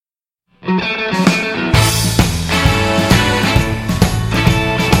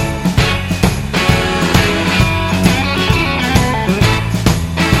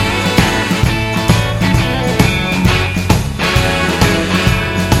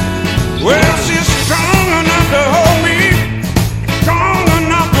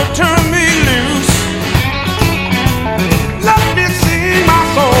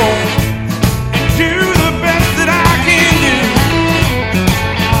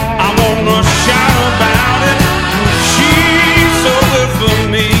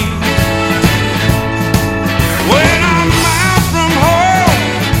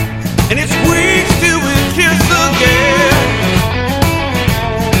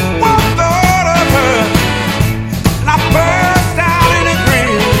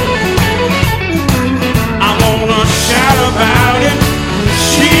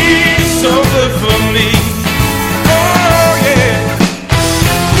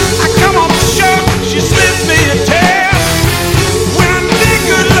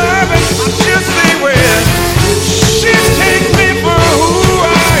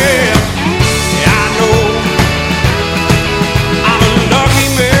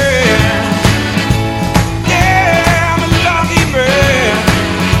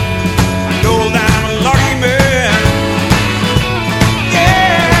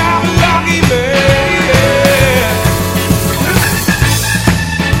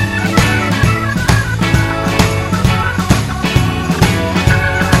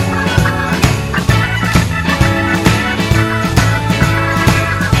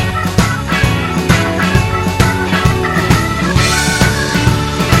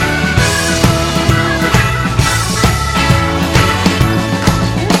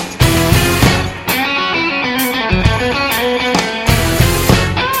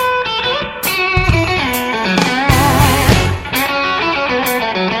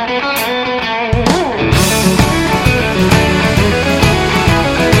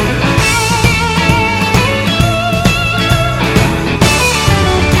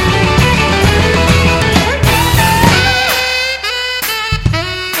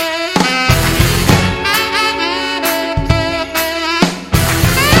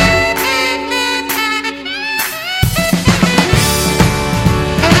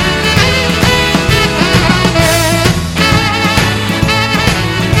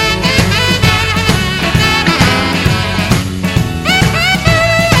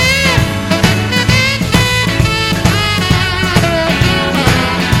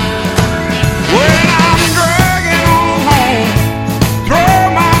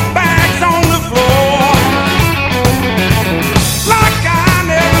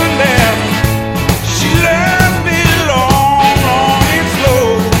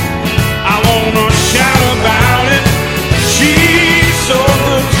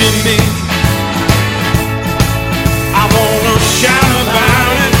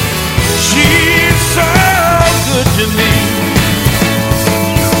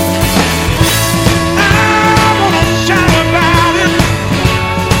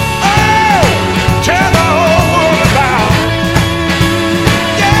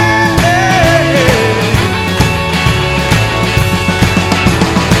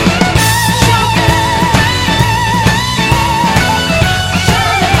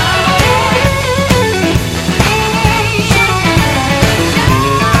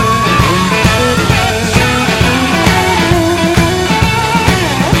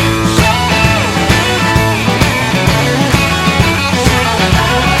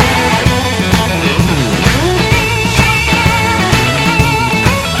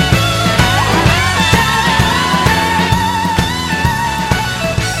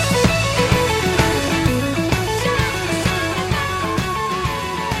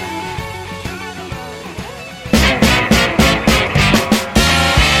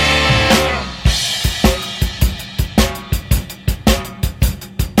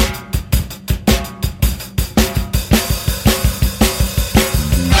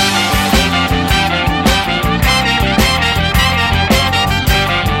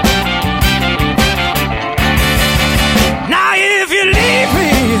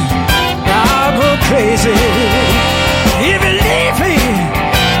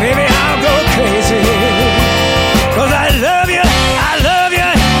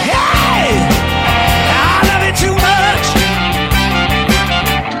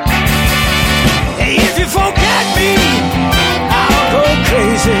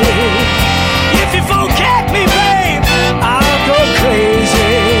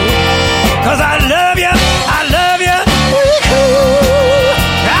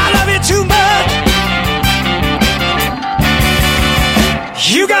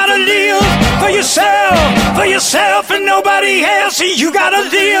gotta live for yourself and nobody else. You gotta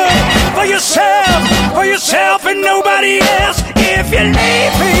live for yourself and nobody else. If you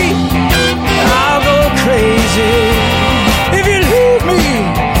leave me, I'll go crazy. If you leave me,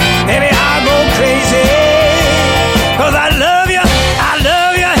 baby, I'll go crazy. 'Cause I love you, hey,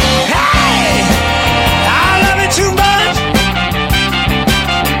 I love you too much.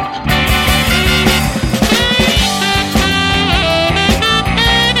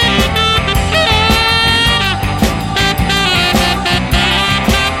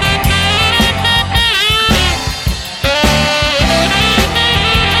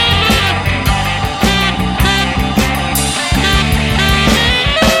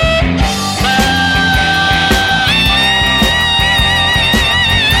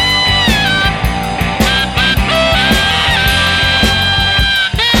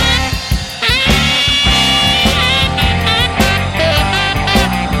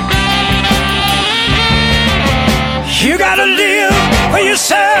 You gotta live for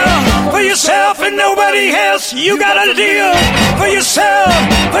yourself and nobody else. You gotta live for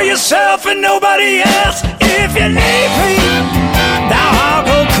yourself and nobody else. If you leave me, now I'll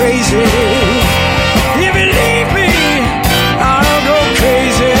go crazy. If you leave me, I'll go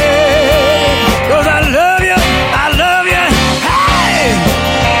crazy. 'Cause I love you, hey, I love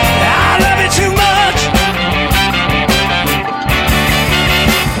you too much.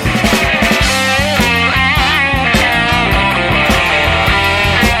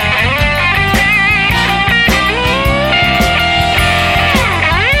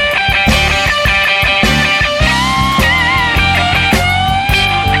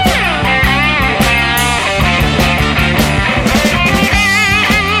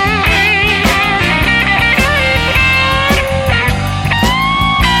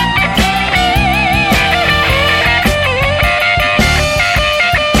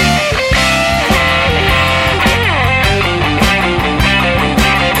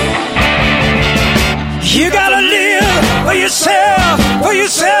 For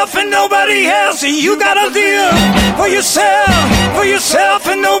yourself and nobody else. You gotta live for yourself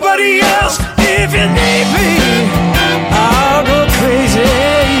and nobody else. If you leave me, I'll go crazy.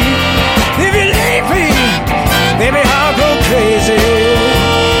 If you leave me, baby, I'll go crazy.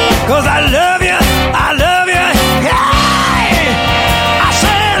 'Cause I love you, hey! I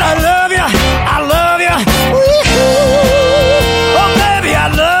said I love you, woo-hoo. Oh baby, I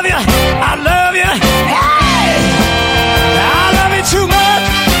love you, hey! I love you too much.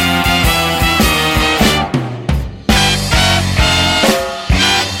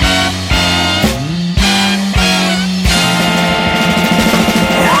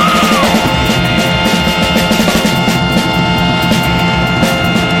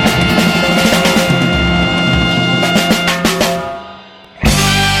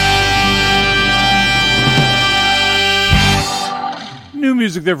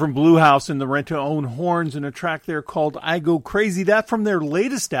 Music there from Blue House and the Rent-to-Own Horns, and a track there called I Go Crazy. That from their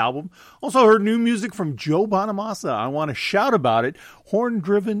latest album. Also heard new music from Joe Bonamassa. I want to shout about it.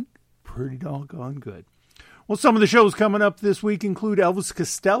 Horn-driven, pretty doggone good. Well, some of the shows coming up this week include Elvis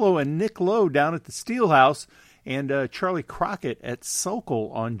Costello and Nick Lowe down at the Steelhouse, and Charlie Crockett at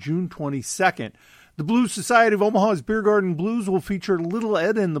Sokol on June 22nd. The Blues Society of Omaha's Beer Garden Blues will feature Little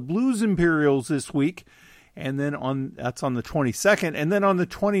Ed and the Blues Imperials this week. And then that's on the 22nd. And then on the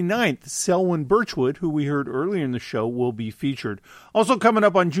 29th, Selwyn Birchwood, who we heard earlier in the show, will be featured. Also coming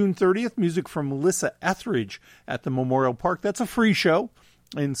up on June 30th, music from Melissa Etheridge at the Memorial Park. That's a free show.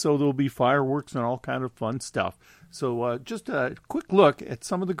 And so there'll be fireworks and all kind of fun stuff. So just a quick look at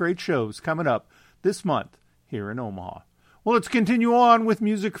some of the great shows coming up this month here in Omaha. Well, let's continue on with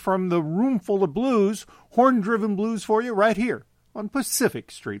music from the Roomful of Blues, horn-driven blues for you right here on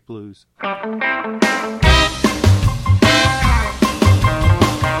Pacific Street Blues.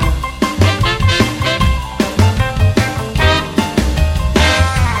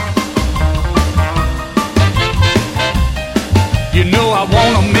 You know I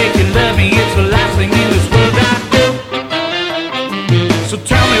wanna make you love me, it's the last thing in this world I do. So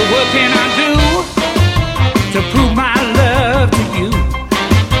tell me what can I do to prove my love to you?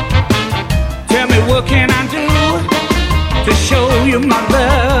 Tell me what can I do to show you my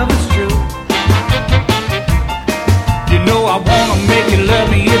love is true? You know I wanna make you love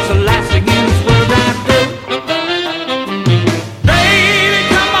me, it's the last thing in this world I do. Baby,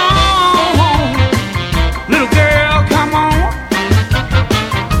 come on, little girl, come on.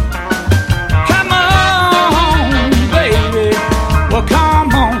 Come on, baby, well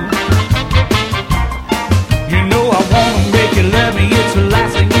come on. You know I wanna make you love me, it's the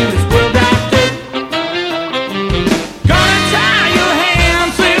last thing in this world I do. Gonna tie your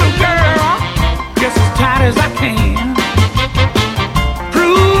hands in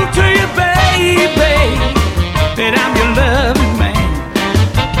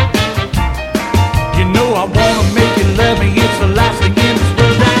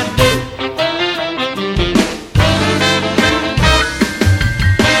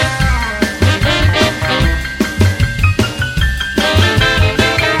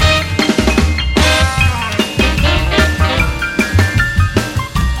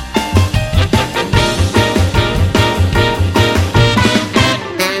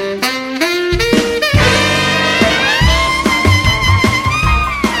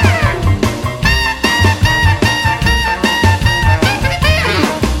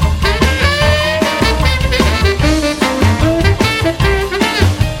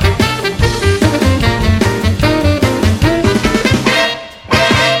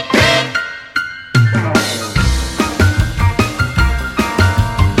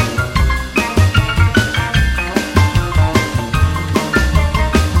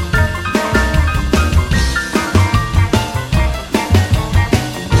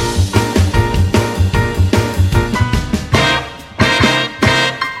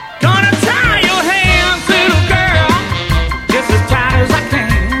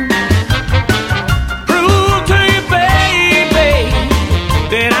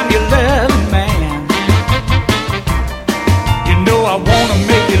wanna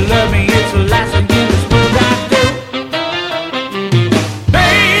make you love me, it's the last thing in this world I do.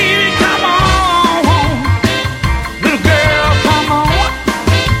 Baby, come on, little girl, come on.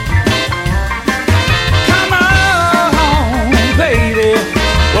 Come on, baby,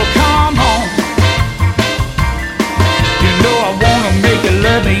 well come on. You know I wanna make you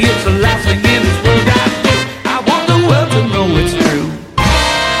love me, it's the last thing in this world I do. I want the world to know it's true.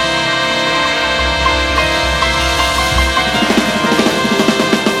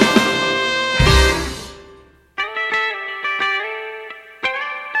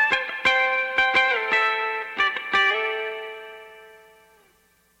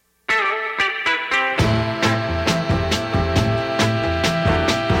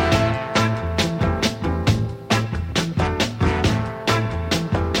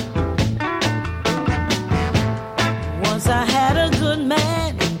 Once I had a good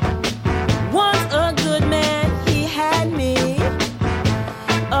man. Once a good man, he had me.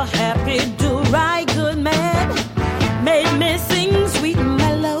 A happy, do-right good man made me sing sweet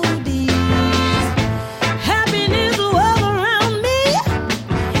melodies. Happiness was around me.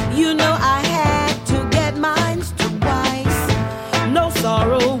 You know I had to get mine twice. No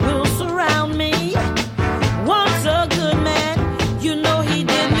sorrow will surround me. Once a good man, you know he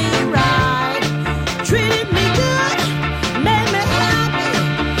did me right. Treated me good, made me happy.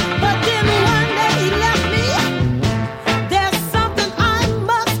 But then one day he left me. There's something I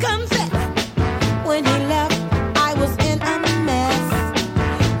must confess. When he left, I was in a mess.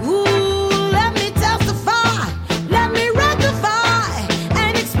 Ooh, let me testify, let me rectify,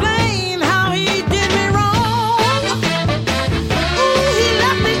 and explain how he did me wrong. Ooh, he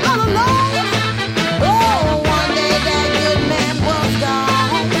left me all alone. Oh, one day that good man was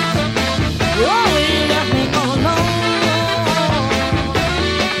gone. Oh, he left me all alone.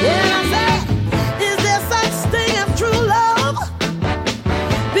 Then I said, is there such thing as true love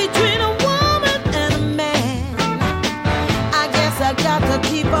between a woman and a man? I guess I got to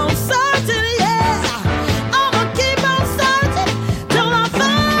keep on searching, yeah. I'ma keep on searching till I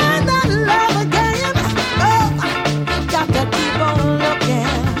find that love again. Oh, got to keep on looking.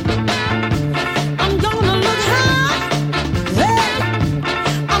 I'm gonna look high, hey,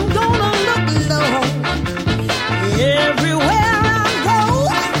 I'm gonna look low. Everywhere I go,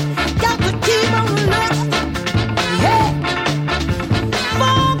 got to keep on looking, yeah,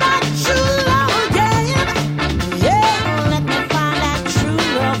 for that true love again. Yeah, let me find that true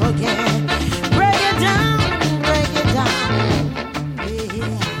love again. Break it down,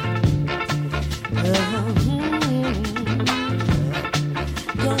 yeah.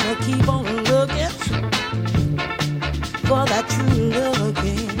 Gonna keep on looking for that true love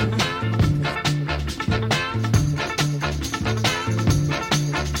again.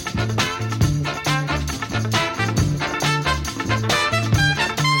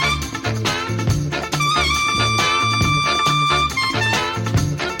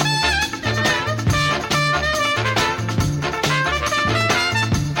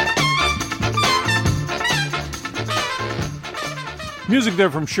 Music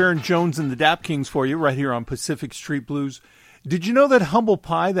there from Sharon Jones and the Dap Kings for you right here on Pacific Street Blues. Did you know that Humble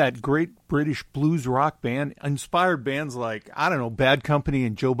Pie, that great British blues rock band, inspired bands like, I don't know, Bad Company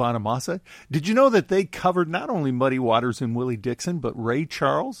and Joe Bonamassa? Did you know that they covered not only Muddy Waters and Willie Dixon, but Ray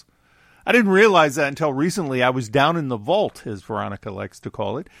Charles? I didn't realize that until recently. I was down in the vault, as Veronica likes to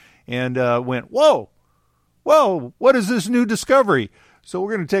call it, and went, whoa, what is this new discovery? So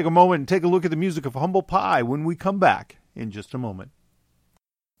we're going to take a moment and take a look at the music of Humble Pie when we come back in just a moment.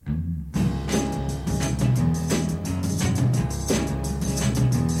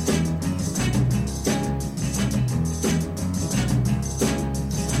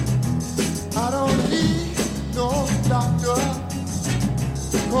 I don't need no doctor,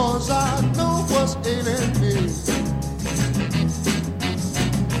 'cause I know what's ailing me.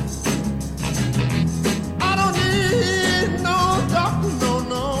 I don't need no doctor,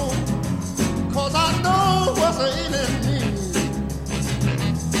 no, 'cause I know what's ailing me.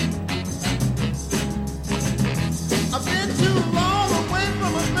 I've been too long away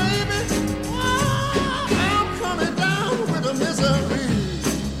from a baby. I'm coming down with a misery.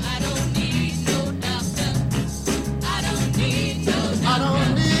 I don't need no doctor. I don't need no doctor. I don't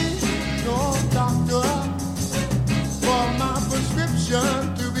need no doctor for my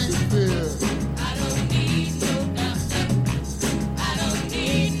prescription to be filled. I don't need no doctor. I don't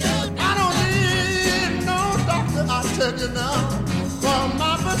need no doctor. I don't need no doctor, I tell you now, for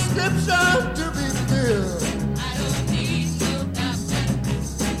my prescription to be filled. I don't need no doctor.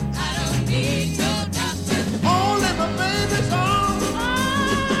 I don't need no doctor. Only the baby's arms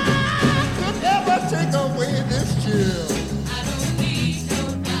could ever take away this chill. I don't need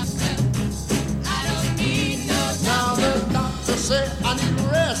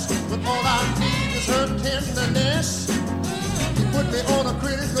her tenderness. He put me on a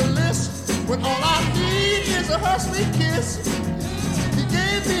critical list when all I need is a her sweet kiss. He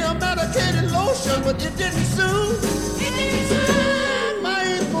gave me a medicated lotion, but it didn't soothe my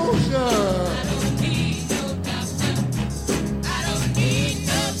emotion. I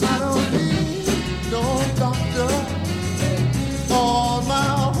don't need no doctor. All my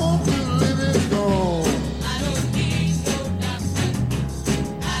hope to live is gone. I don't need no doctor.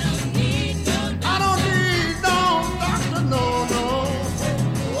 I don't need no doctor, no.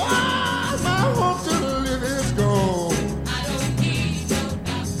 All my hope to live is gone. I don't need no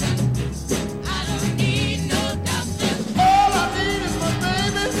doctor. I don't need no doctor. All I need is my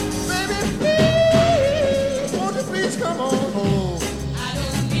baby, please. Won't you please come on home? I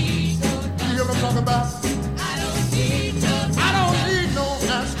don't need no doctor. You hear what I'm talking about? I don't need no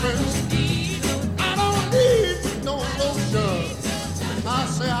aspirin. I don't need no lotion. I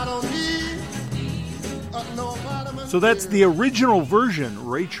say I don't need no vitamin. So that's the original version,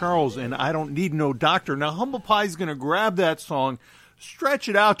 Ray Charles and I Don't Need No Doctor. Now, Humble Pie's going to grab that song, stretch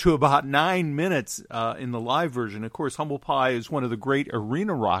it out to about 9 minutes in the live version. Of course, Humble Pie is one of the great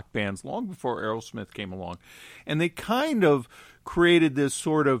arena rock bands long before Aerosmith came along. And they kind of created this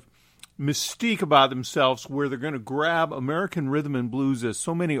sort of mystique about themselves where they're going to grab American rhythm and blues, as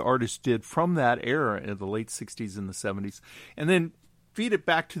so many artists did from that era in the late 60s and the 70s, and then feed it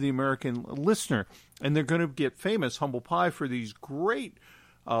back to the American listener. And they're going to get famous, Humble Pie, for these great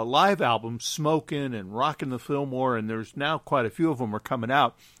live albums, Smokin' and Rockin' the Fillmore, and there's now quite a few of them are coming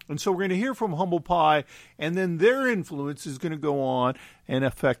out. And so we're going to hear from Humble Pie, and then their influence is going to go on and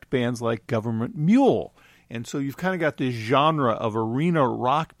affect bands like Gov't Mule. And so you've kind of got this genre of arena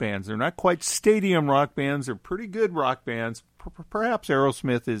rock bands. They're not quite stadium rock bands. They're pretty good rock bands. Perhaps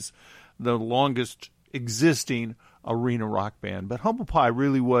Aerosmith is the longest existing arena rock band. But Humble Pie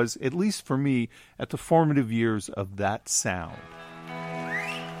really was, at least for me, at the formative years of that sound.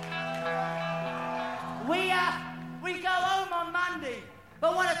 We go home on Monday.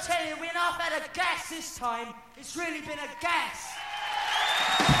 But I want to tell you, we're not had a gas this time. It's really been a gas.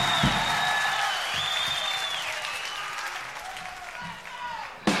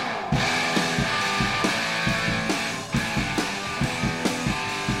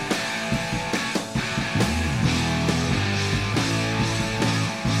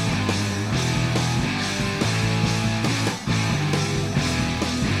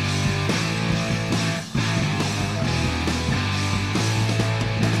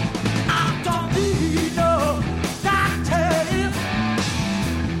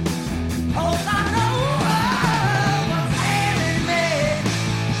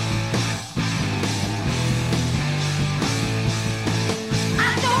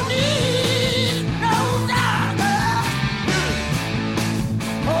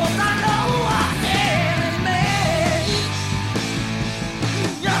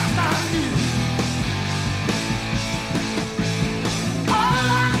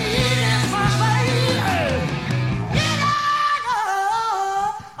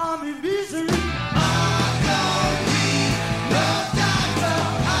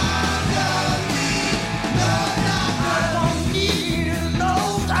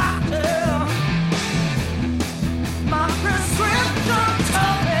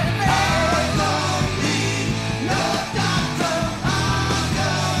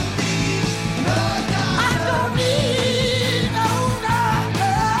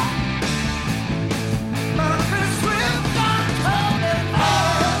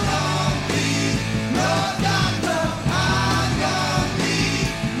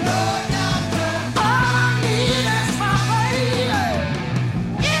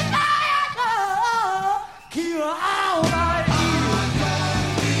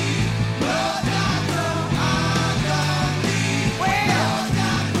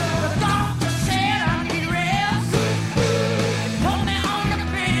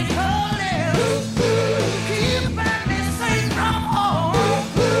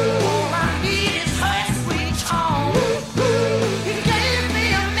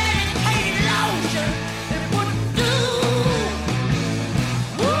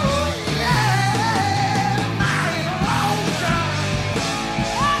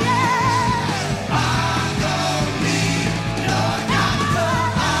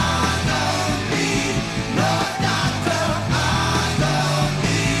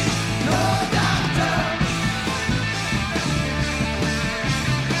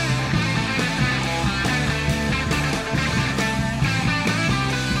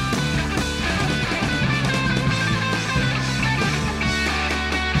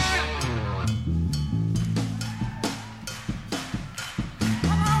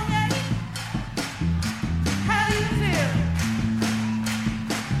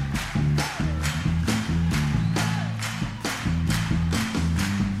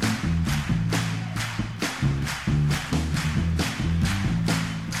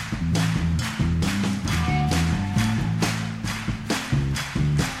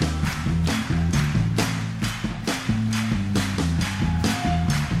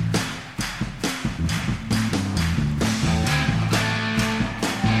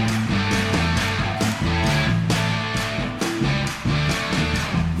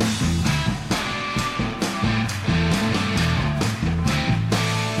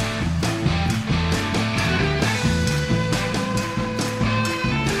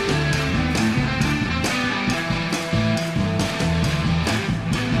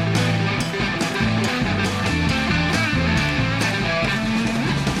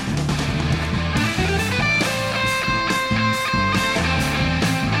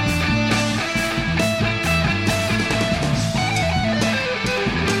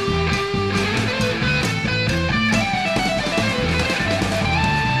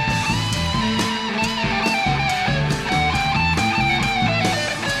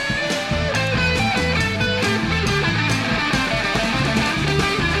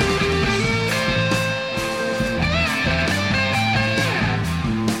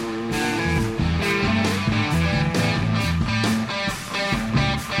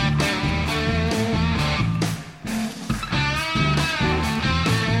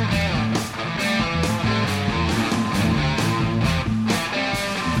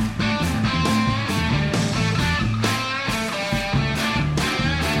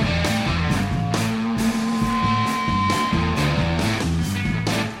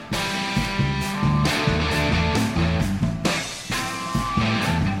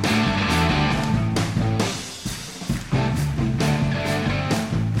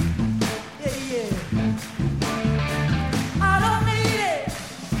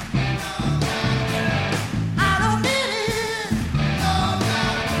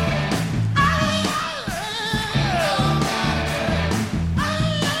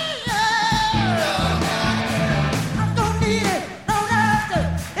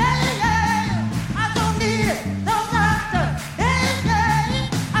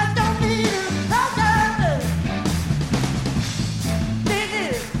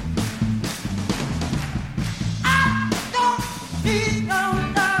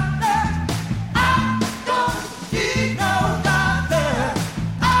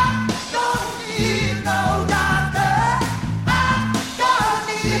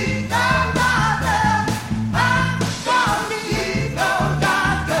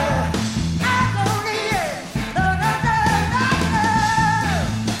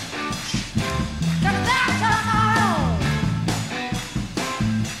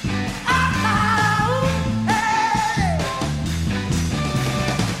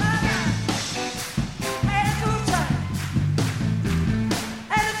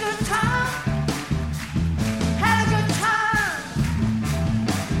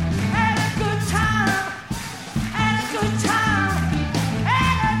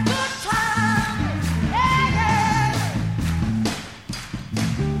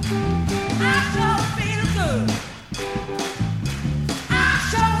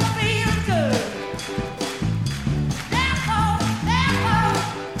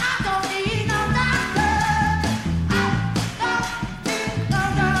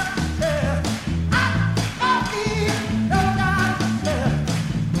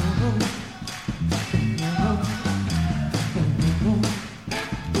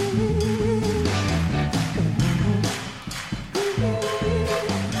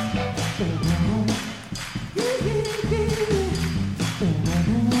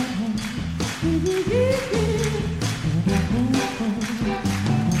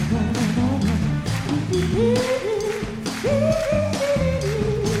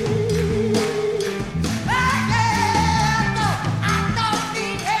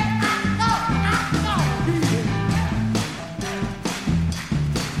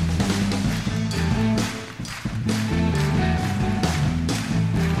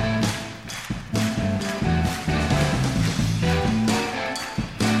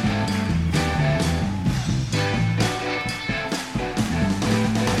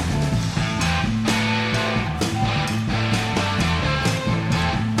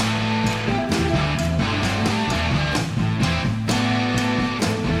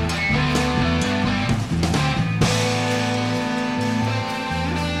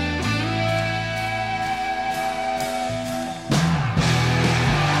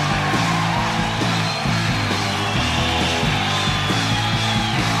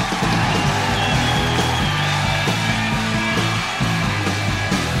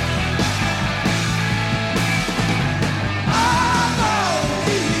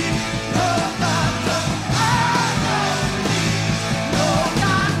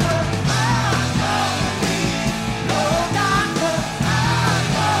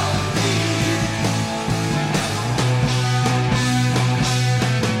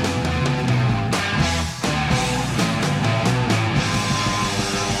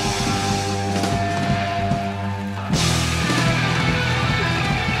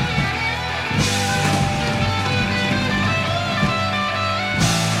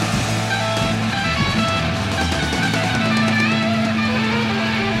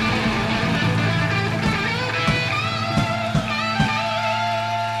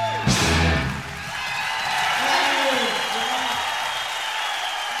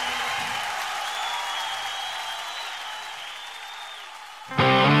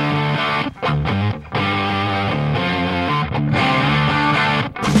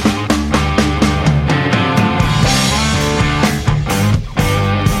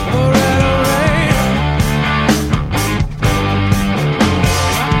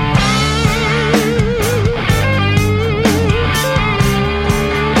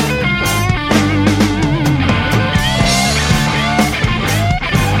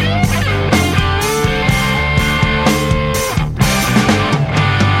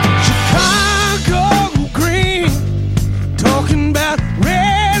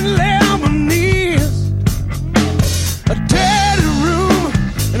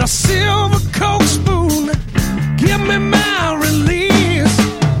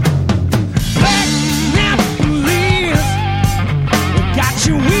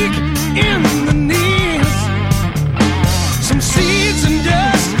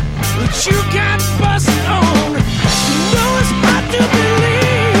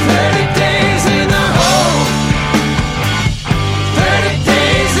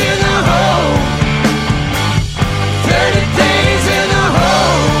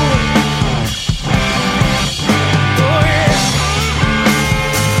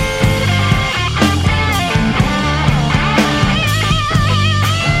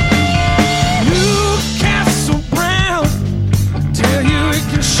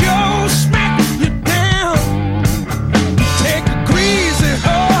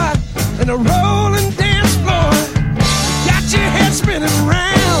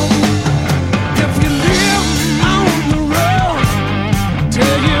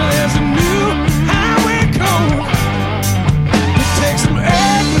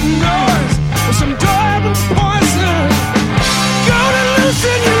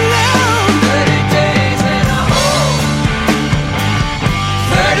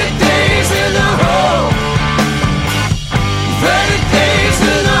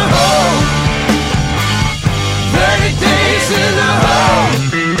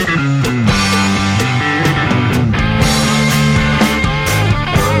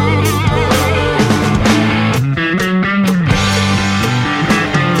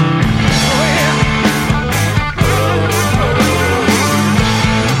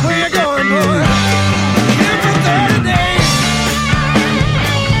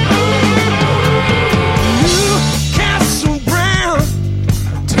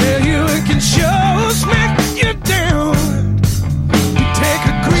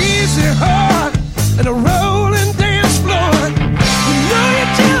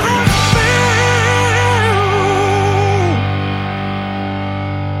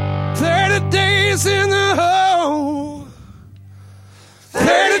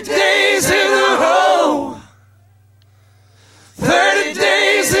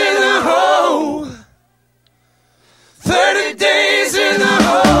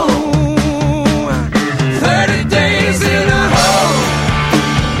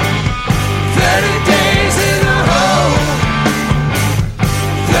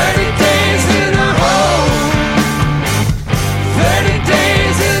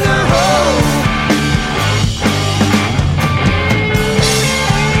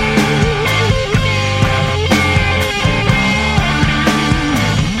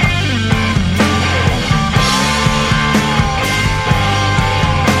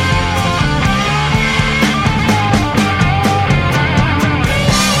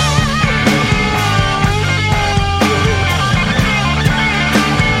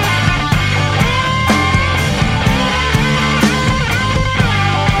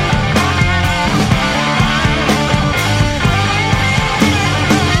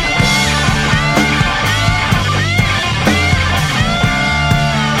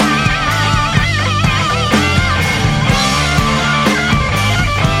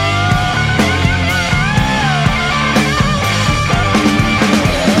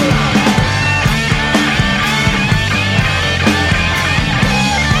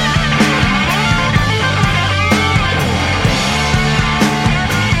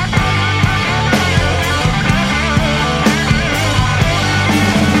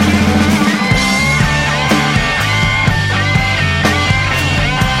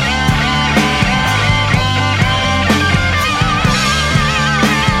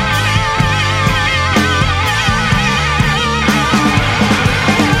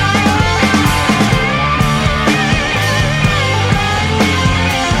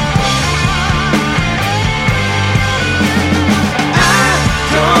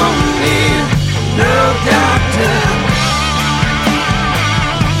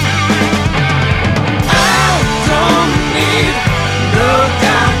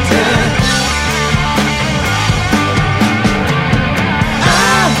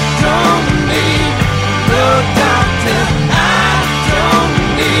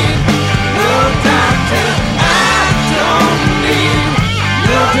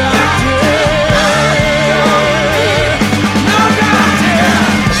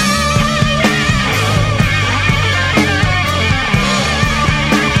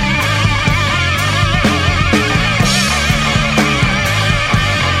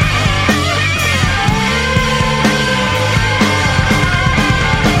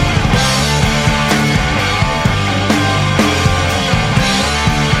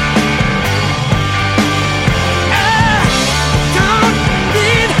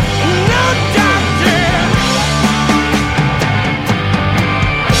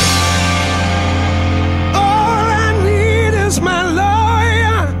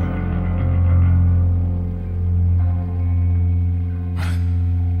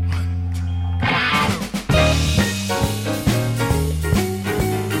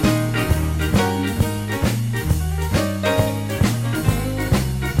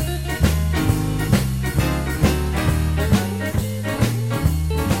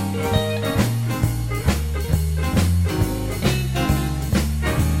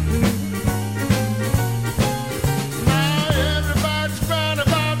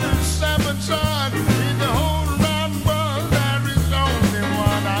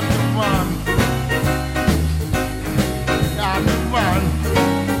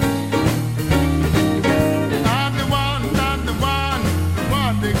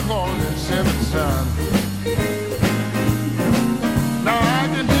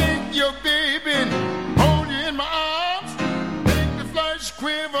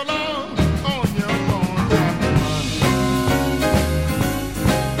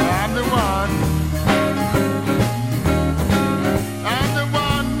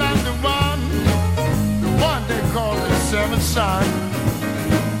 seventh son.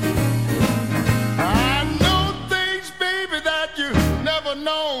 I know things, baby, that you never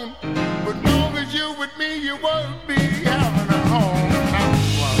known, but long as you with me, you won't be having a home.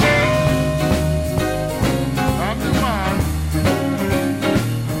 I'm the one.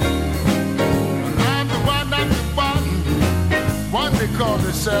 I'm the one they call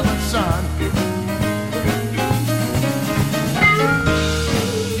the seventh son.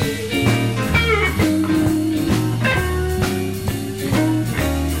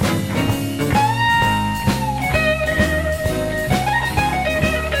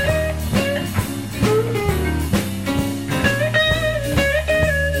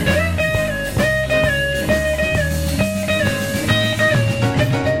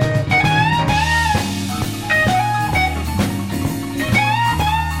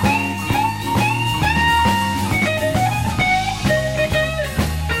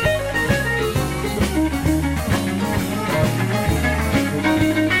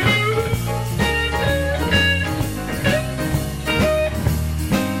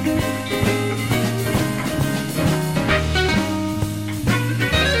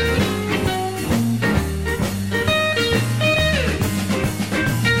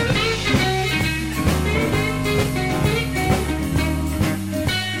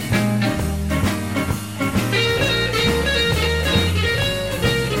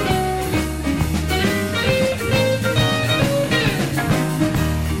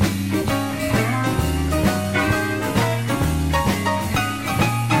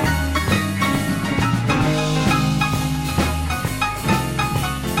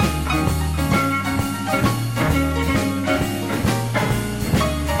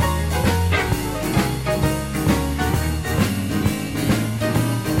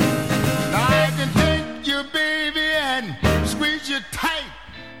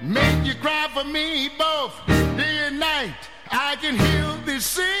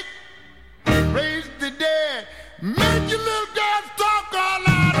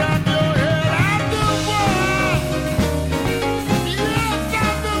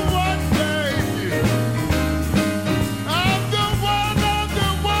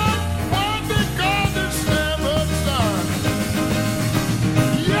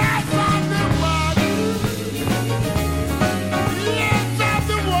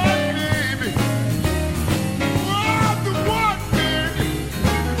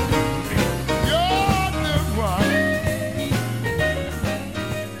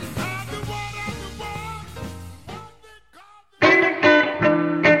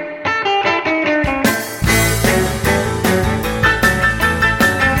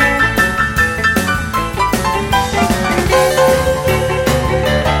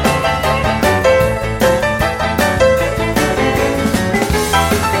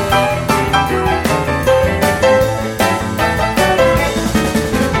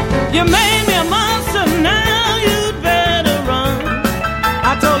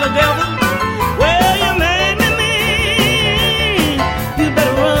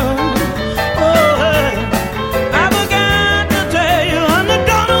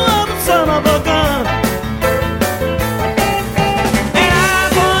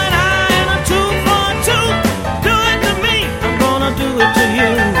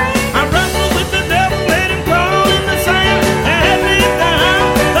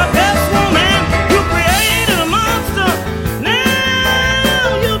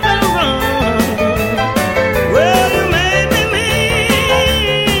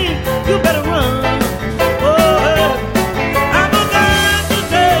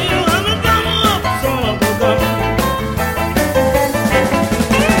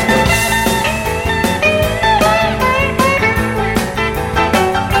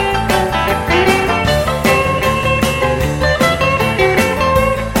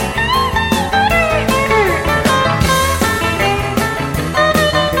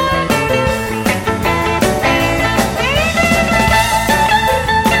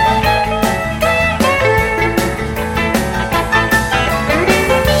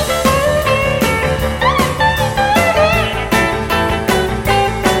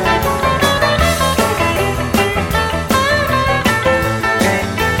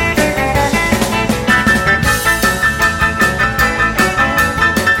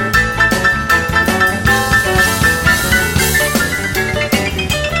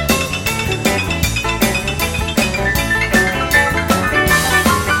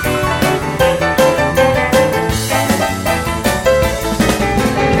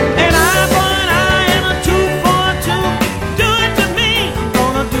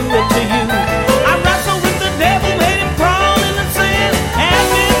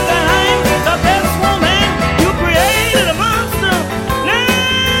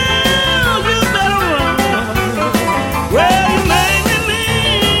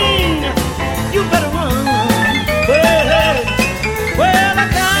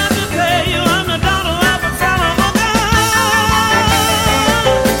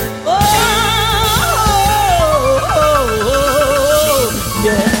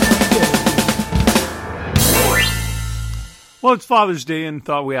 Well, it's Father's Day and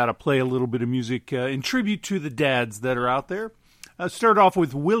thought we ought to play a little bit of music in tribute to the dads that are out there. Start off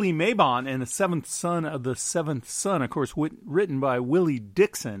with Willie Mabon and the Seventh Son of the Seventh Son, of course, written by Willie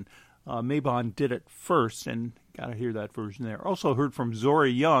Dixon. Mabon did it first, and got to hear that version there. Also heard from Zora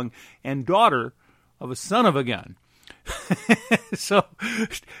Young and daughter of a son of a gun. So,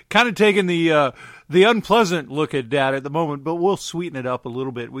 kind of taking the unpleasant look at Dad at the moment, but we'll sweeten it up a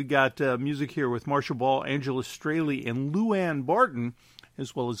little bit. We got music here with Marcia Ball, Angela Strehli, and Luann Barton,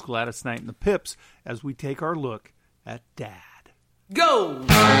 as well as Gladys Knight and the Pips, as we take our look at Dad. Go!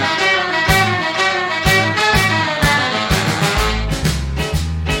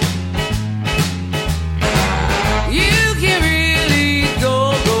 You can really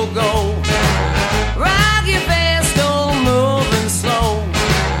go, go, go. Rock your fast, don't moving slow.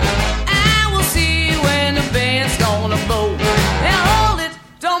 I will see when the band's gonna blow. Now hold it,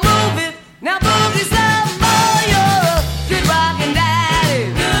 don't move it. Now boogie some more. You're a good rockin'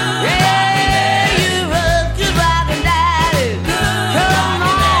 daddy. Yeah, you're a good rockin' daddy. Come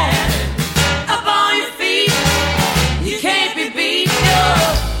on, up on your feet. You can't be beat. You're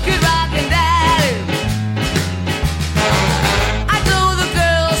a good rockin' daddy. I told the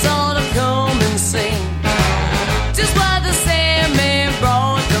girls all to come and sing just what the Sandman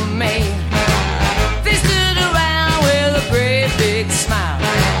brought to me. They stood around with a great big smile,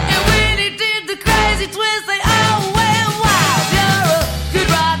 and when he did the crazy twist, they all went wild. You're a good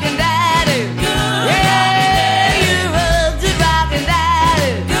rockin' daddy. Yeah, you're a good rockin'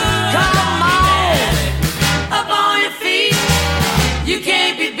 daddy. Come on, up on your feet. You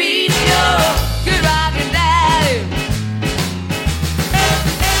can't be beat. You're a good rockin' daddy.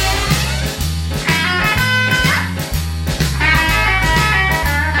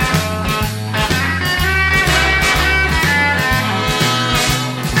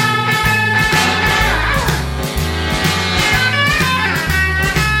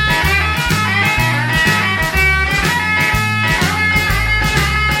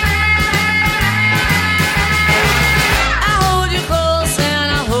 I hold you close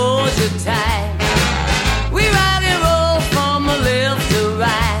and I hold you tight. We rock and roll from left to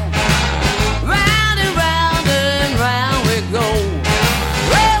right. Round and round we go.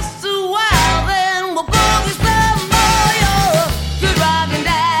 Rest a while, then we'll boogie some more. You're a good rockin'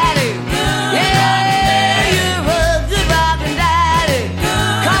 daddy. Yeah, you're a good rockin' daddy.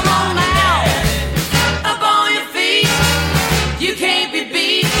 Come on now, up on your feet. You can't be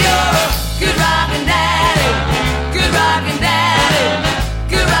beat. You're a good rockin' daddy. Good rockin' daddy.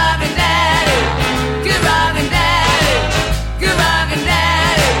 Good rockin' daddy. Good rockin' daddy. Good rockin'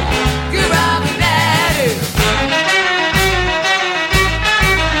 daddy. Good rockin' daddy.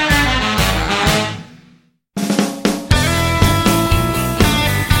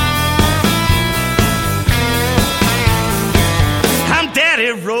 I'm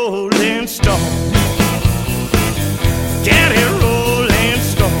Daddy Rolling Stone. Daddy Rolling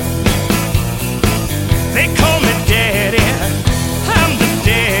Stone. They call me Daddy. I'm the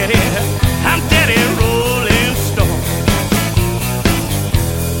Daddy. I'm Daddy Rolling Stone.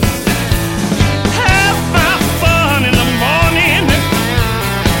 Have my fun in the morning.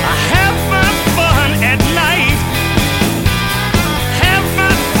 I have my fun at night. Have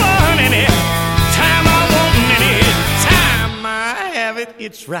my fun any time I want, any time I have it.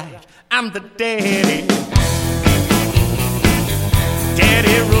 It's right. I'm the Daddy.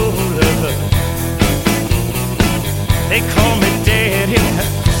 Daddy Roller. They call me Daddy.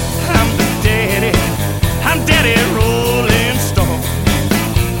 I'm the Daddy. I'm Daddy Rolling Stone.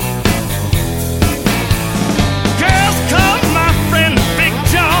 Girls call my friend Big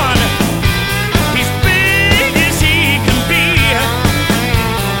John. He's big as he can be.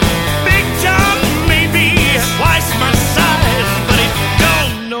 Big John may be twice my size, but he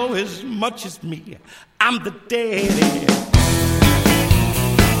don't know as much as me. I'm the Daddy.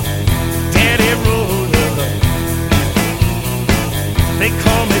 Daddy Roller. They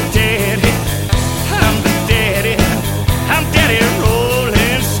call me Daddy. I'm the Daddy. I'm Daddy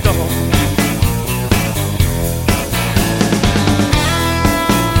Rolling Stone.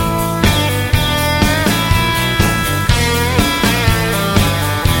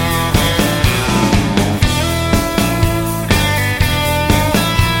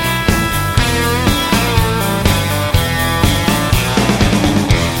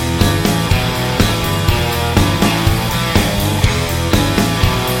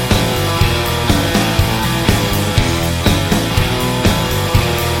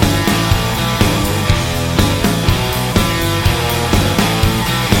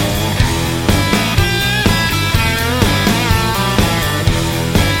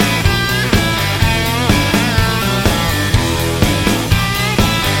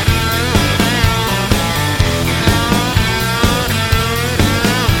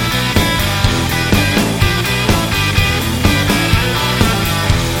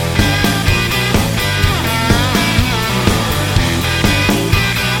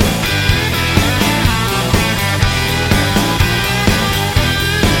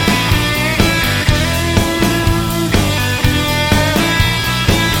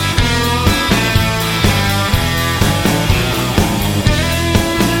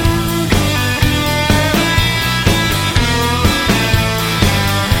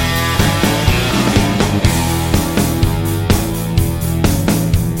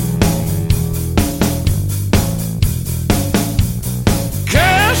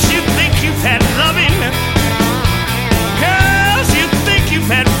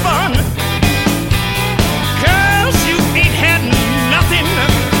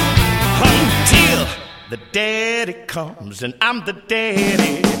 daddy comes and I'm the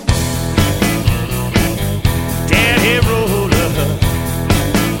daddy. Daddy roller.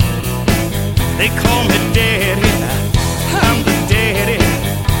 They call me daddy. I'm the daddy.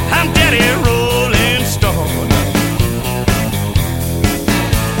 I'm daddy Rolling Stone.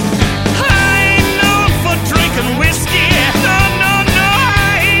 I ain't known for drinking whiskey. No, no, no,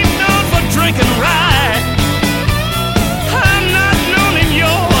 I ain't known for drinking rye. I'm not known in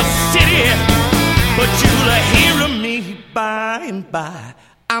your city, but you'll hear of me by and by.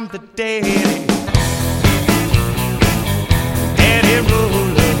 I'm the daddy. Daddy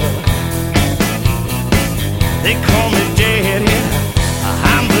roller. They call me daddy.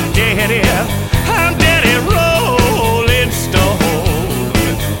 I'm the daddy. I'm daddy Rolling Stone.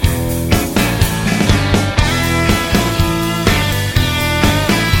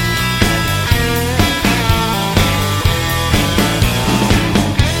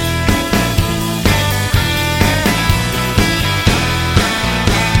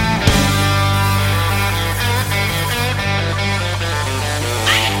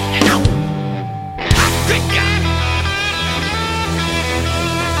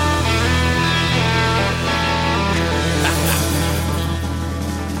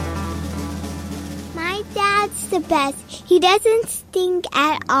 The best. He doesn't stink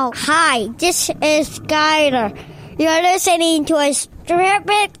at all. Hi, this is Skyler. You're listening to a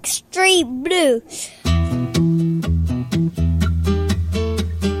Strip Street Blues.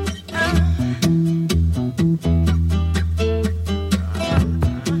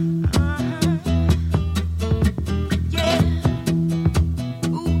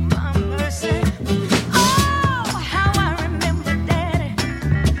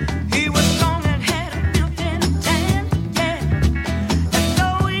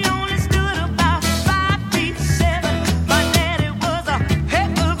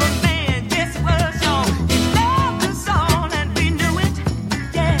 Heck of a man, just was your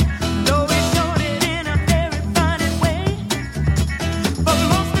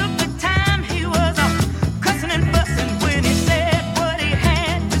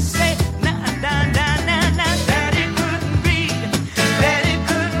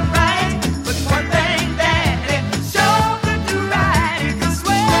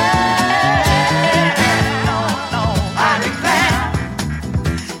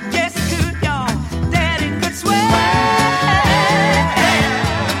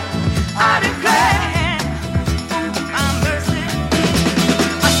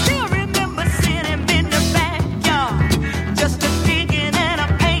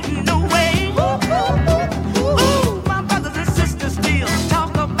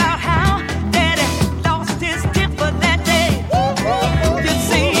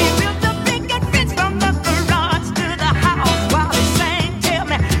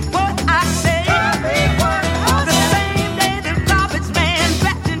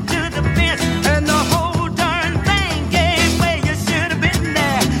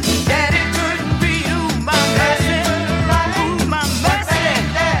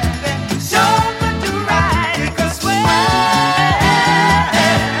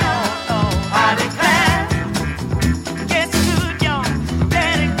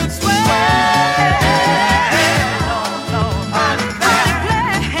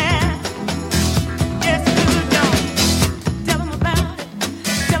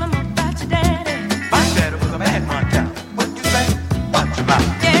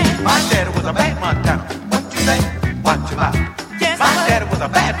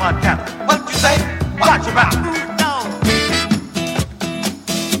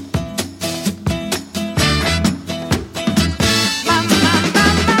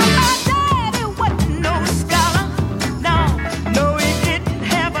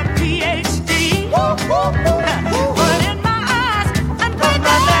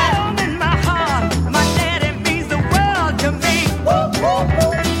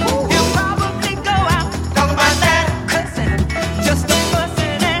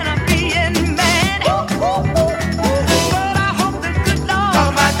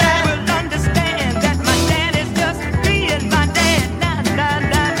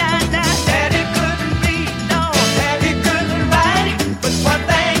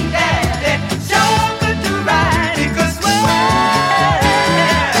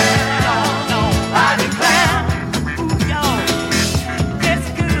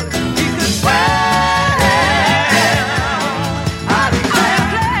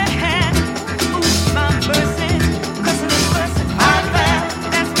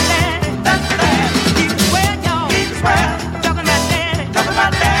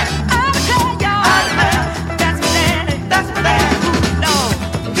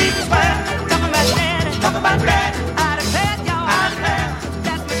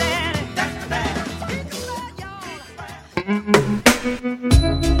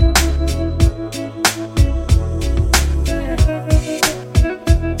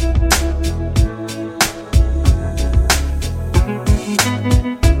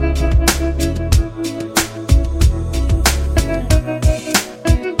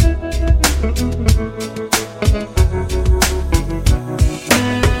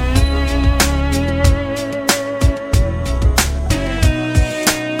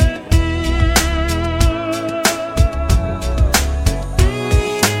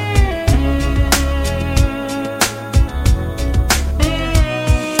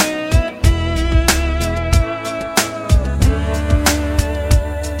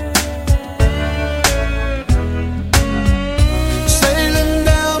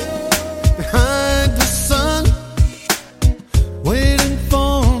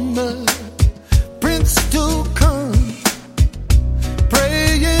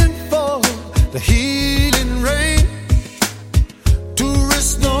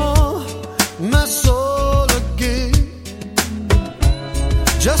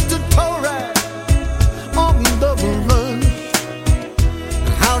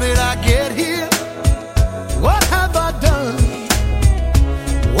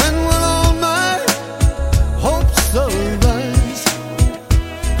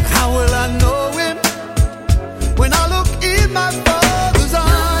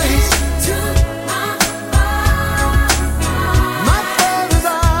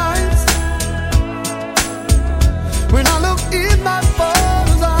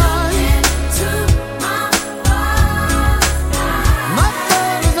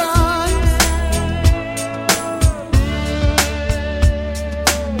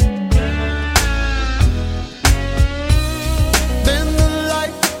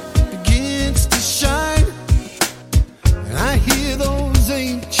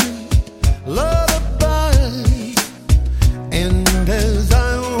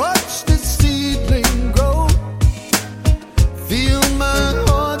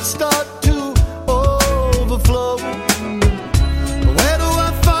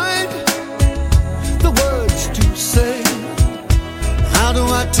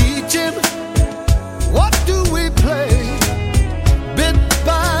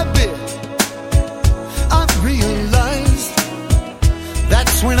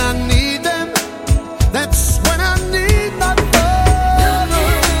That's when I need them. That's when I need my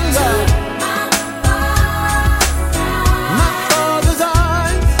father's eyes. My father's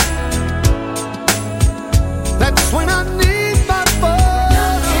eyes. That's when I need my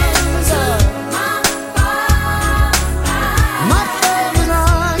father's eyes. My father's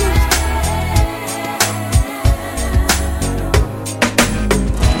eyes.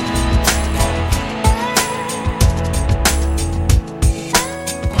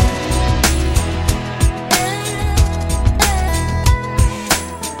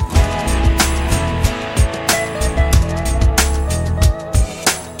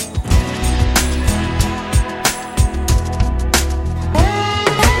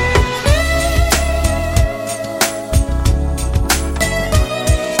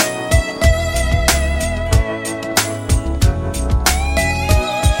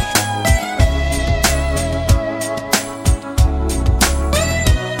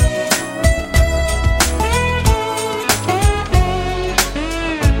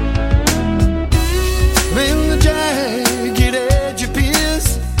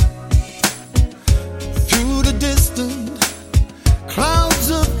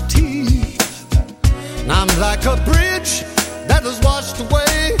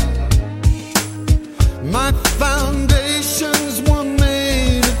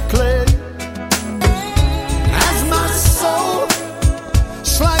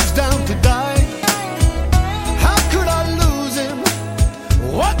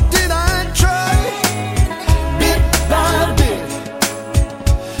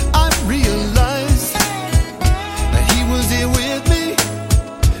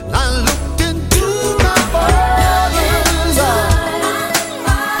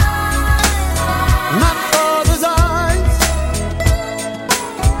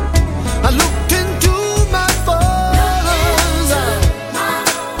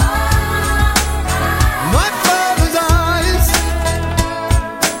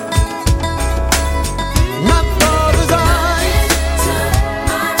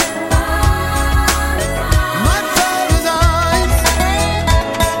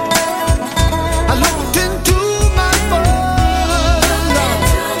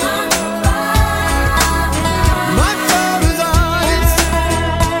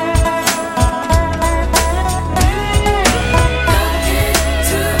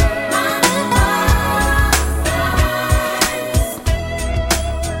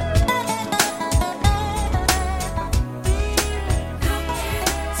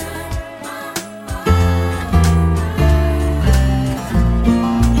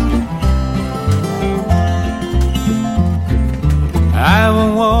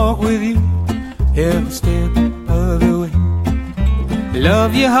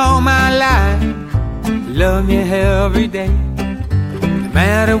 Love you all my life, love you every day. No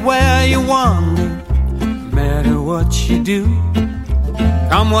matter where you wander, no matter what you do,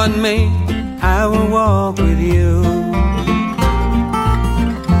 come what may, I will walk with you.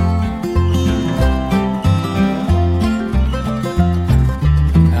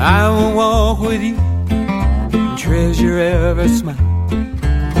 I will walk with you and treasure every smile.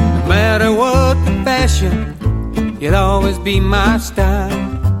 No matter what the fashion, you'll always be my style.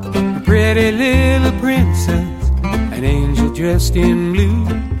 A pretty little princess, an angel dressed in blue.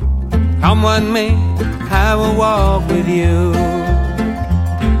 Come what may, I will walk with you.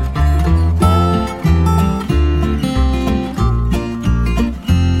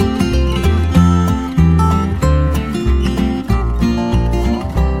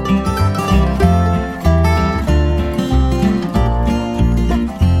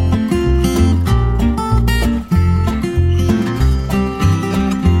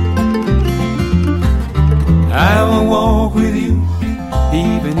 I will walk with you,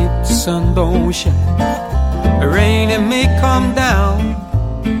 even if the sun don't shine. The rain it may come down,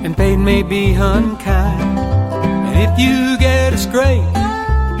 and pain may be unkind. And if you get astray,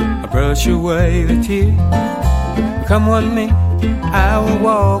 I brush away the tear. Come what may, I will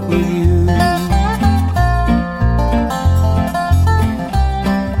walk with you.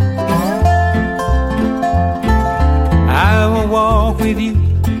 I will walk with you,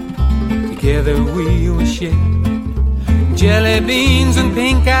 together we will share jelly beans and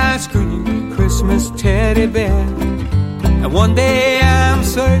pink ice cream, Christmas teddy bear. And one day I'm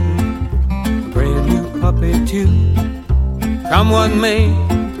certain, a brand new puppy too. Come what may,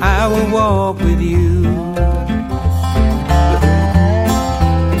 I will walk with you.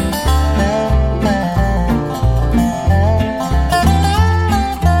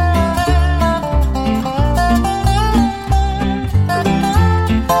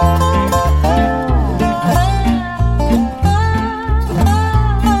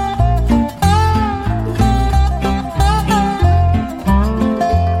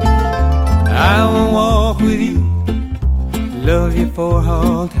 for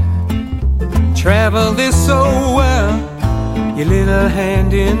all time. Travel this so well, your little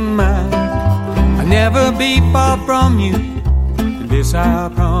hand in mine. I'll never be far from you, and this I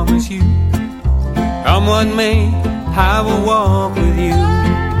promise you. Come what may, I will walk with you.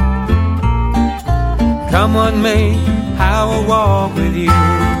 Come what may, I will walk with you.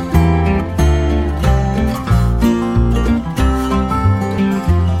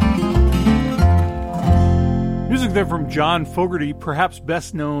 Music there from John Fogerty, perhaps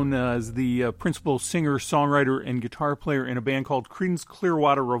best known as the principal singer, songwriter, and guitar player in a band called Creedence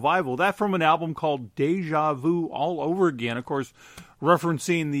Clearwater Revival. That from an album called Deja Vu All Over Again, of course,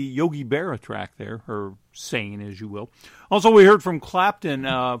 referencing the Yogi Berra track there, or saying as you will. Also, we heard from Clapton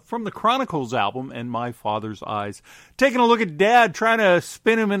from the Chronicles album and My Father's Eyes. Taking a look at Dad, trying to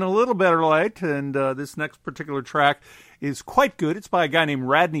spin him in a little better light, and this next particular track is quite good. It's by a guy named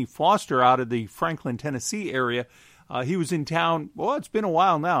Radney Foster out of the Franklin, Tennessee area. He was in town, well, it's been a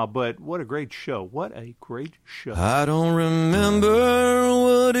while now, but what a great show. What a great show. I don't remember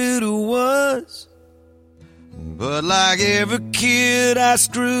what it was, but like every kid I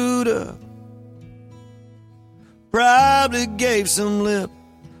screwed up. Probably gave some lip,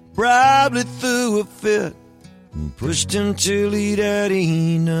 probably threw a fit, and pushed him till he'd had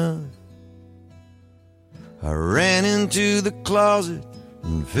enough. I ran into the closet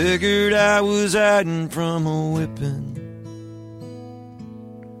and figured I was hiding from a whipping.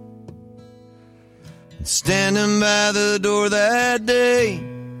 And standing by the door that day,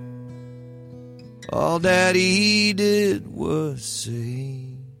 all Daddy did was say,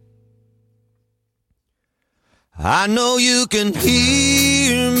 I know you can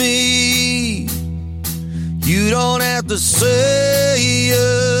hear me. You don't have to say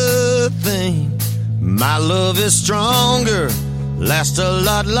a thing. My love is stronger, lasts a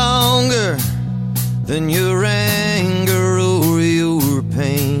lot longer than your anger or your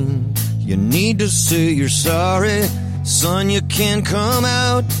pain. You need to say you're sorry, son, you can come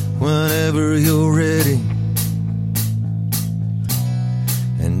out whenever you're ready.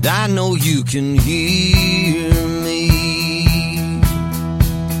 And I know you can hear me.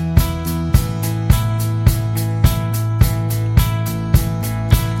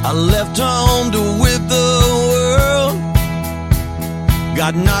 I left home to whip the world,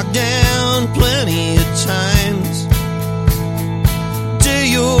 got knocked down plenty of times.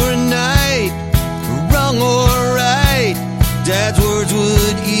 Day or night, wrong or right, Dad's words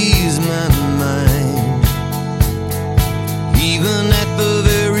would ease my mind. Even at the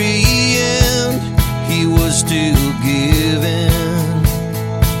very end, he was still giving.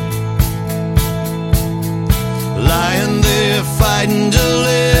 Lying there fighting to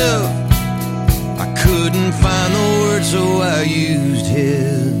live, I couldn't find the words, so I used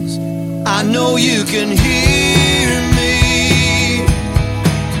his. I know you can hear me.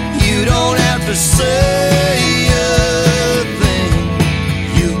 You don't have to say a thing.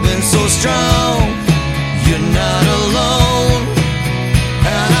 You've been so strong, you're not alone.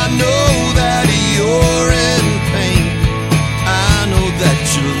 And I know that you're in pain. I know that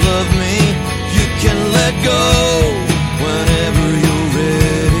you love me. You can let go whenever you're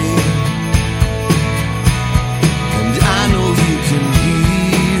ready. And I know you can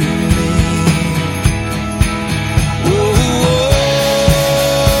hear me. Oh,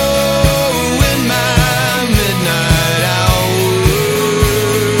 in my midnight hour,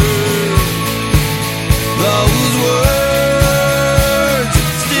 those words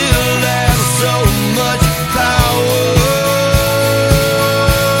still have so much power.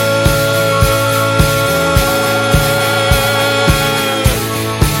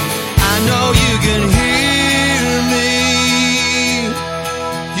 I know you can hear me.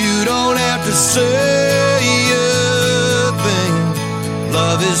 You don't have to say a thing.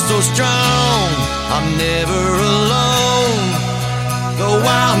 Love is so strong, I'm never alone. Though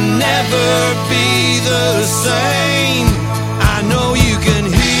I'll never be the same, I know you can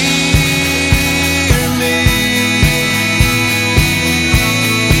hear me.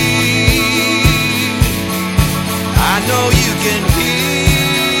 I know you can hear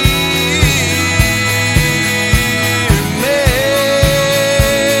me.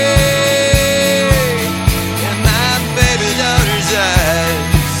 In my baby daughter's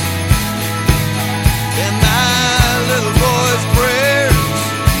eyes, in my little boy's prayers,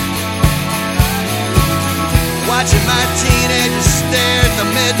 watching my teenager stare at the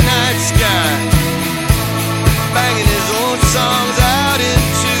midnight sky, banging his own songs out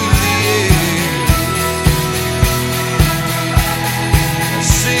into the air. I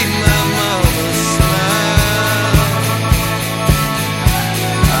see my mama smile.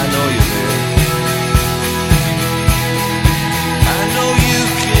 I know you're there. I know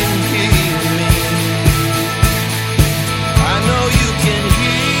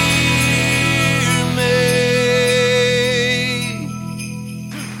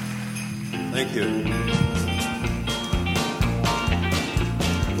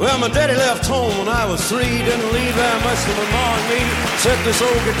my daddy left home when I was 3. Didn't leave there much to my ma and me, except this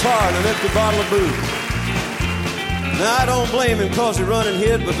old guitar and an empty bottle of booze. Now, I don't blame him cause he run and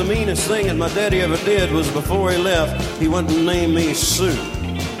hid, but the meanest thing that my daddy ever did was before he left, he went and named me Sue.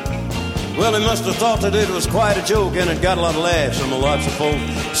 Well, he must have thought that it was quite a joke, and it got a lot of laughs from lots of folk.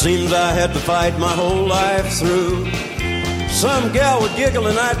 Seems I had to fight my whole life through. Some gal would giggle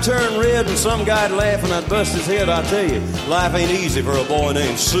and I'd turn red, and some guy'd laugh and I'd bust his head. I tell you, life ain't easy for a boy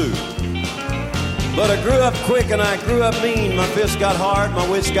named Sue. But I grew up quick and I grew up mean. My fists got hard, my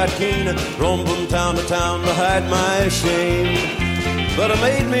wits got keen. Roamed from town to town to hide my shame. But I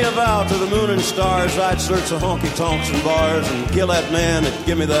made me a vow to the moon and stars, I'd search the honky-tonks and bars and kill that man that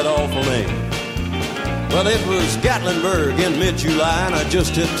give me that awful name. Well, it was Gatlinburg in mid-July, and I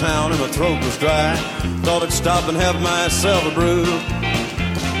just hit town and my throat was dry. Thought I'd stop and have myself a brew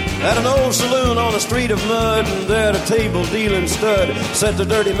at an old saloon on a street of mud, and there at a table dealing stud sat the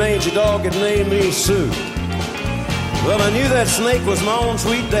dirty mangy dog that named me Sue. Well, I knew that snake was my own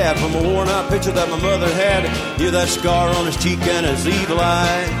sweet dad from a worn-out picture that my mother had. Knew that scar on his cheek and his evil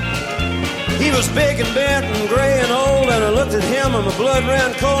eye. He was big and bent and gray and old, and I looked at him and my blood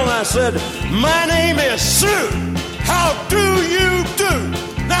ran cold, and I said, "My name is Sue. How do you do?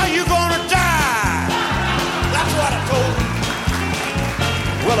 Now you're gonna die." That's what I told him.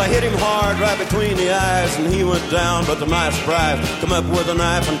 Well, I hit him hard right between the eyes, and he went down, but to my surprise, come up with a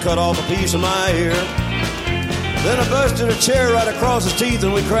knife and cut off a piece of my ear. Then I busted a chair right across his teeth,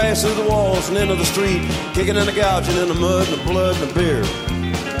 and we crashed through the walls and into the street, kicking and gouging in the mud and the blood and the beer.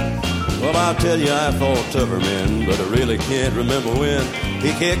 Well, I'll tell you, I fought tougher men, but I really can't remember when.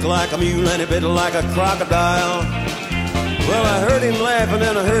 He kicked like a mule and he bit like a crocodile. Well, I heard him laugh and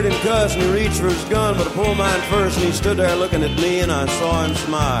then I heard him cuss, and he reached for his gun, but I pulled mine first, and he stood there looking at me, and I saw him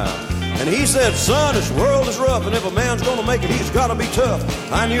smile. And he said, "Son, this world is rough, and if a man's gonna make it, he's gotta be tough.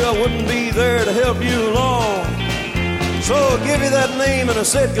 I knew I wouldn't be there to help you along. So I give you that name and I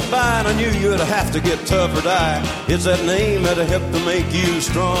said goodbye, and I knew you'd have to get tough or die. It's that name that'll help to make you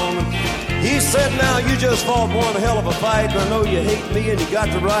strong." He said, "Now you just fought one hell of a fight, and I know you hate me and you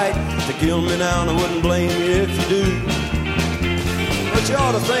got the right to kill me now, and I wouldn't blame you if you do. But you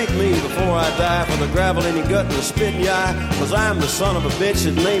ought to thank me before I die for the gravel in your gut and the spit in your eye, cause I'm the son of a bitch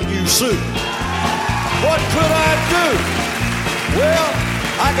that named you Sue." What could I do? Well,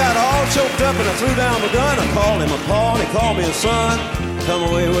 I got all choked up and I threw down the gun. I called him a paw and he called me a son. Come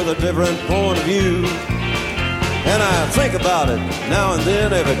away with a different point of view. And I think about it now and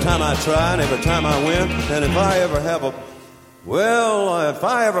then, every time I try and every time I win. And if I ever have a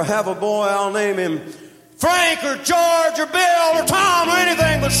boy, I'll name him Frank or George or Bill or Tom or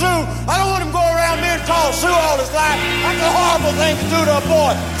anything but Sue. I don't want him to go around being called Sue all his life. That's a horrible thing to do to a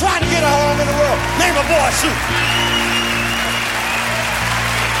boy trying to get a home in the world. Name a boy Sue.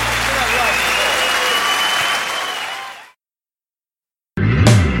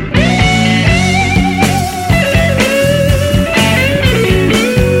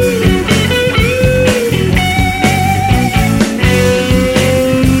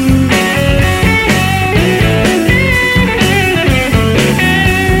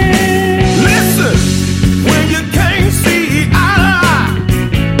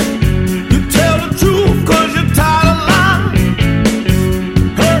 Tell the truth, cause you're tired of lying.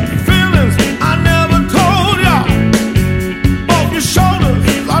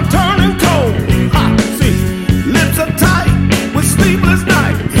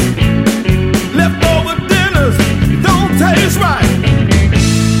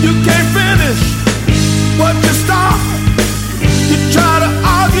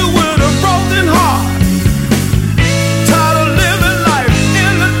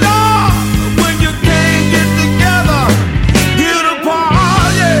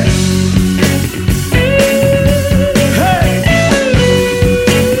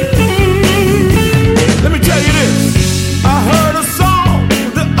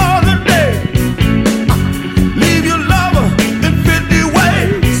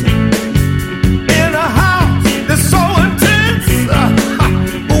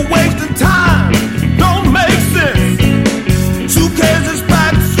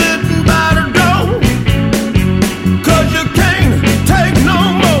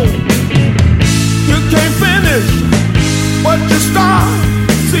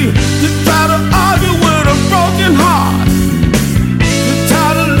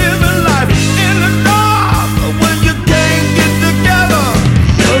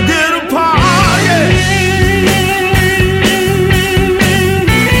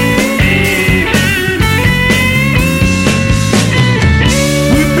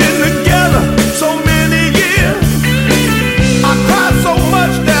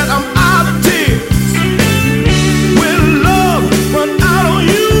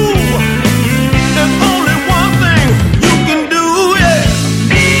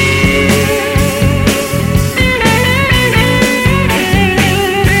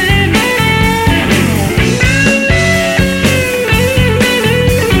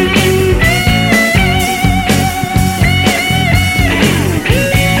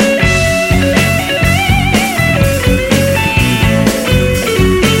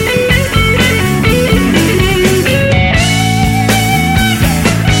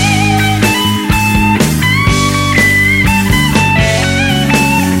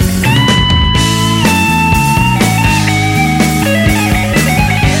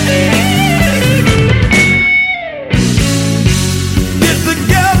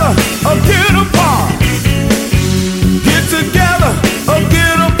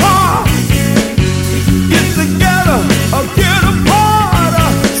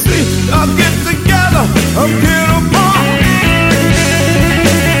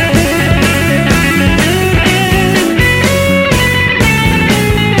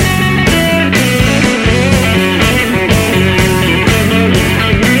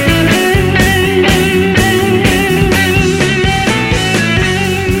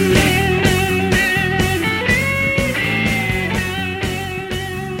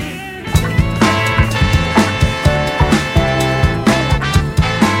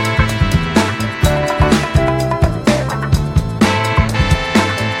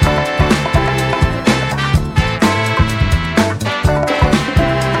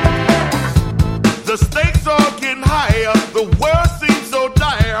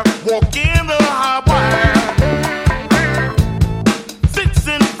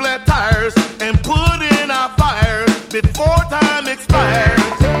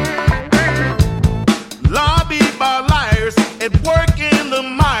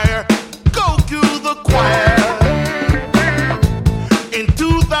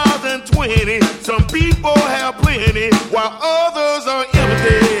 2020, some people have plenty while others are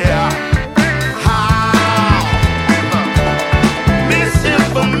empty. How?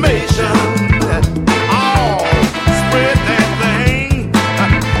 Misinformation. Oh, spread that thing.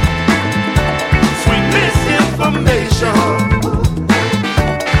 Sweet misinformation.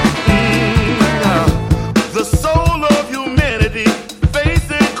 The soul of humanity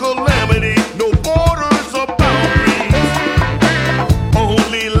facing calamity. No borders or boundaries.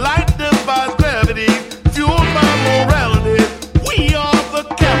 Only light defies gravity. Fueled by morality. We are the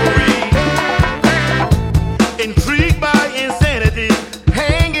cavalry. Intrigued by insanity.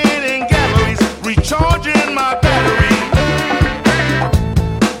 Hanging in galleries. Recharging my battery.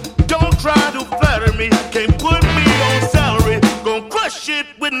 Don't try to flatter me. Can't put me on salary. Gonna crush it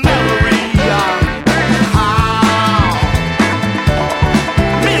with Mallory.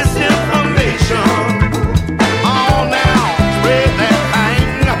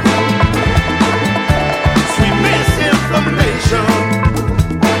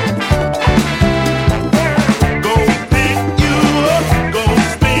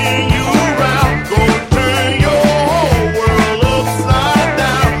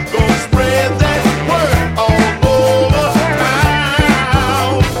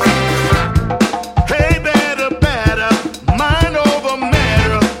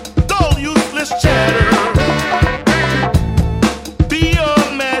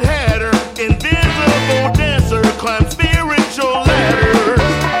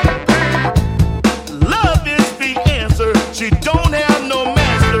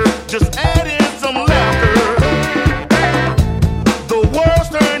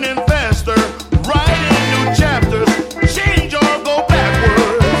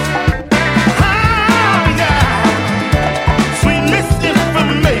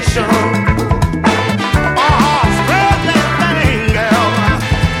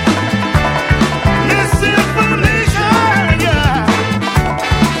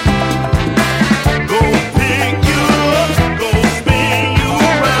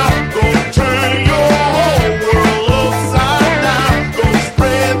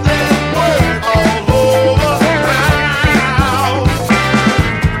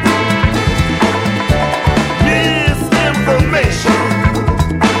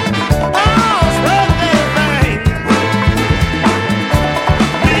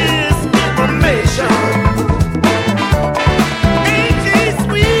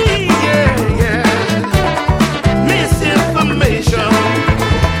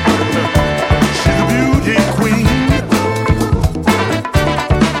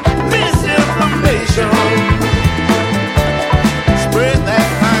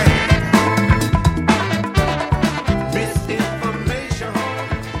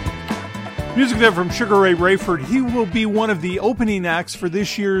 From Sugaray Rayford. He will be one of the opening acts for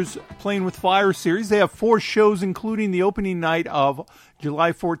this year's Playing with Fire series. They have 4 shows, including the opening night of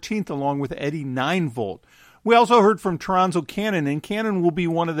July 14th, along with Eddie 9V. We also heard from Toronzo Cannon, and Cannon will be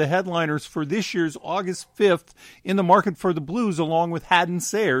one of the headliners for this year's August 5th in the Market for the Blues, along with Haddon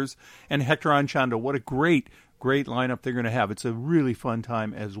Sayers and Hector Anchondo. What a great lineup they're going to have. It's a really fun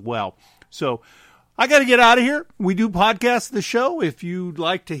time as well. So I got to get out of here. We do podcast the show. If you'd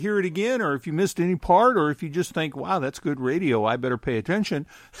like to hear it again, or if you missed any part, or if you just think, wow, that's good radio, I better pay attention.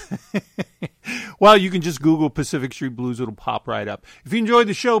 Well, you can just Google Pacific Street Blues. It'll pop right up. If you enjoyed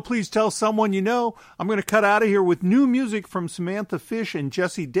the show, please tell someone you know. I'm going to cut out of here with new music from Samantha Fish and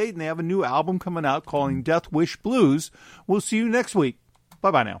Jesse Dayton. They have a new album coming out called Death Wish Blues. We'll see you next week.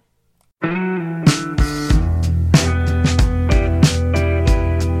 Bye-bye now.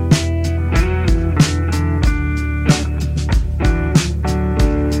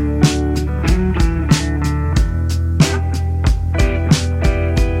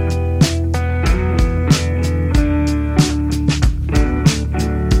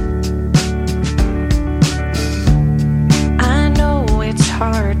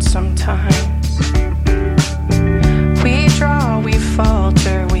 Sometimes we draw, we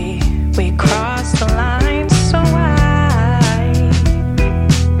falter, we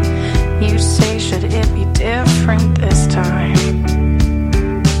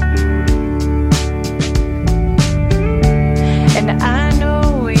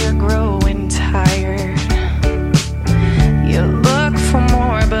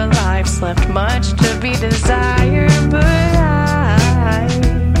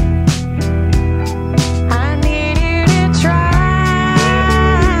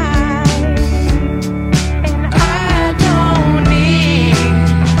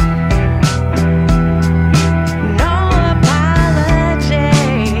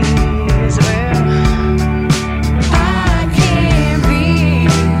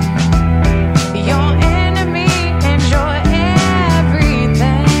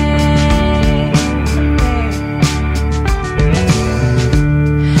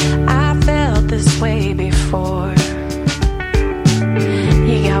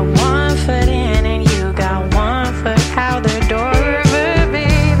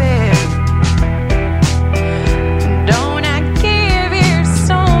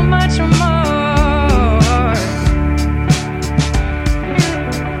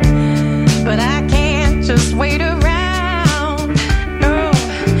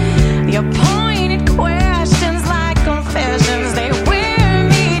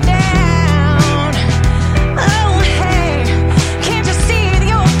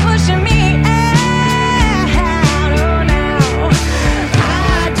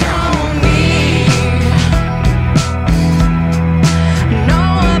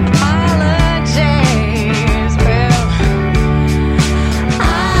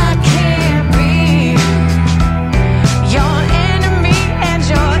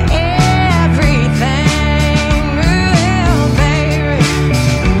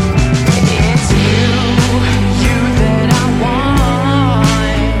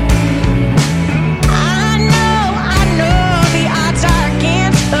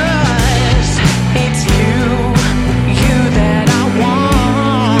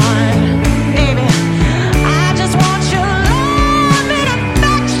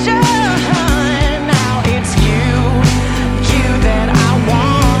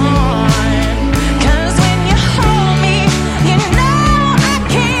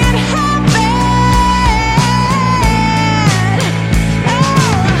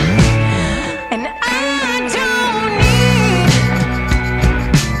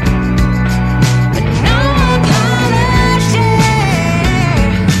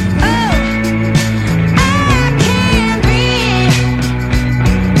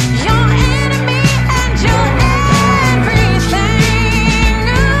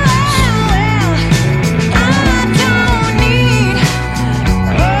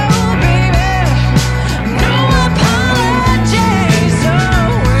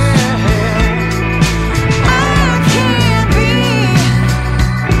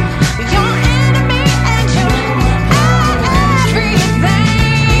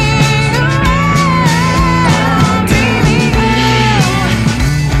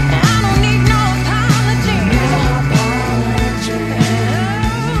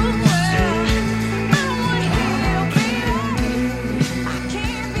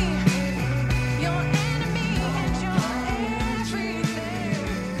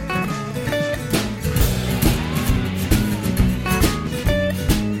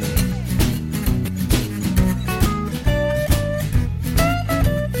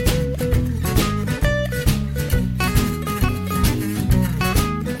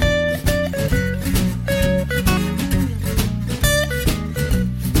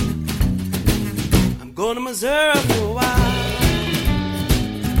Missouri for a while.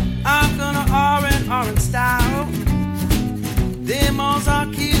 I'm gonna orange style. Them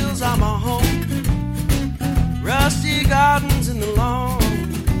Ozark Hills are my home. Rusty gardens in the lawn.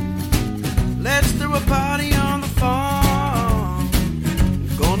 Let's throw a party on the farm.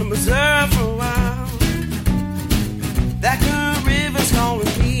 Going to Missouri for a while. That good river's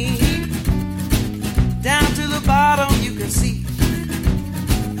calling me. Down to the bottom you can see.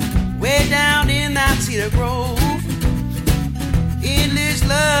 Way down in that cedar grove. Endless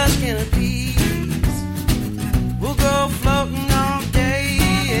lush canopies. We'll go floating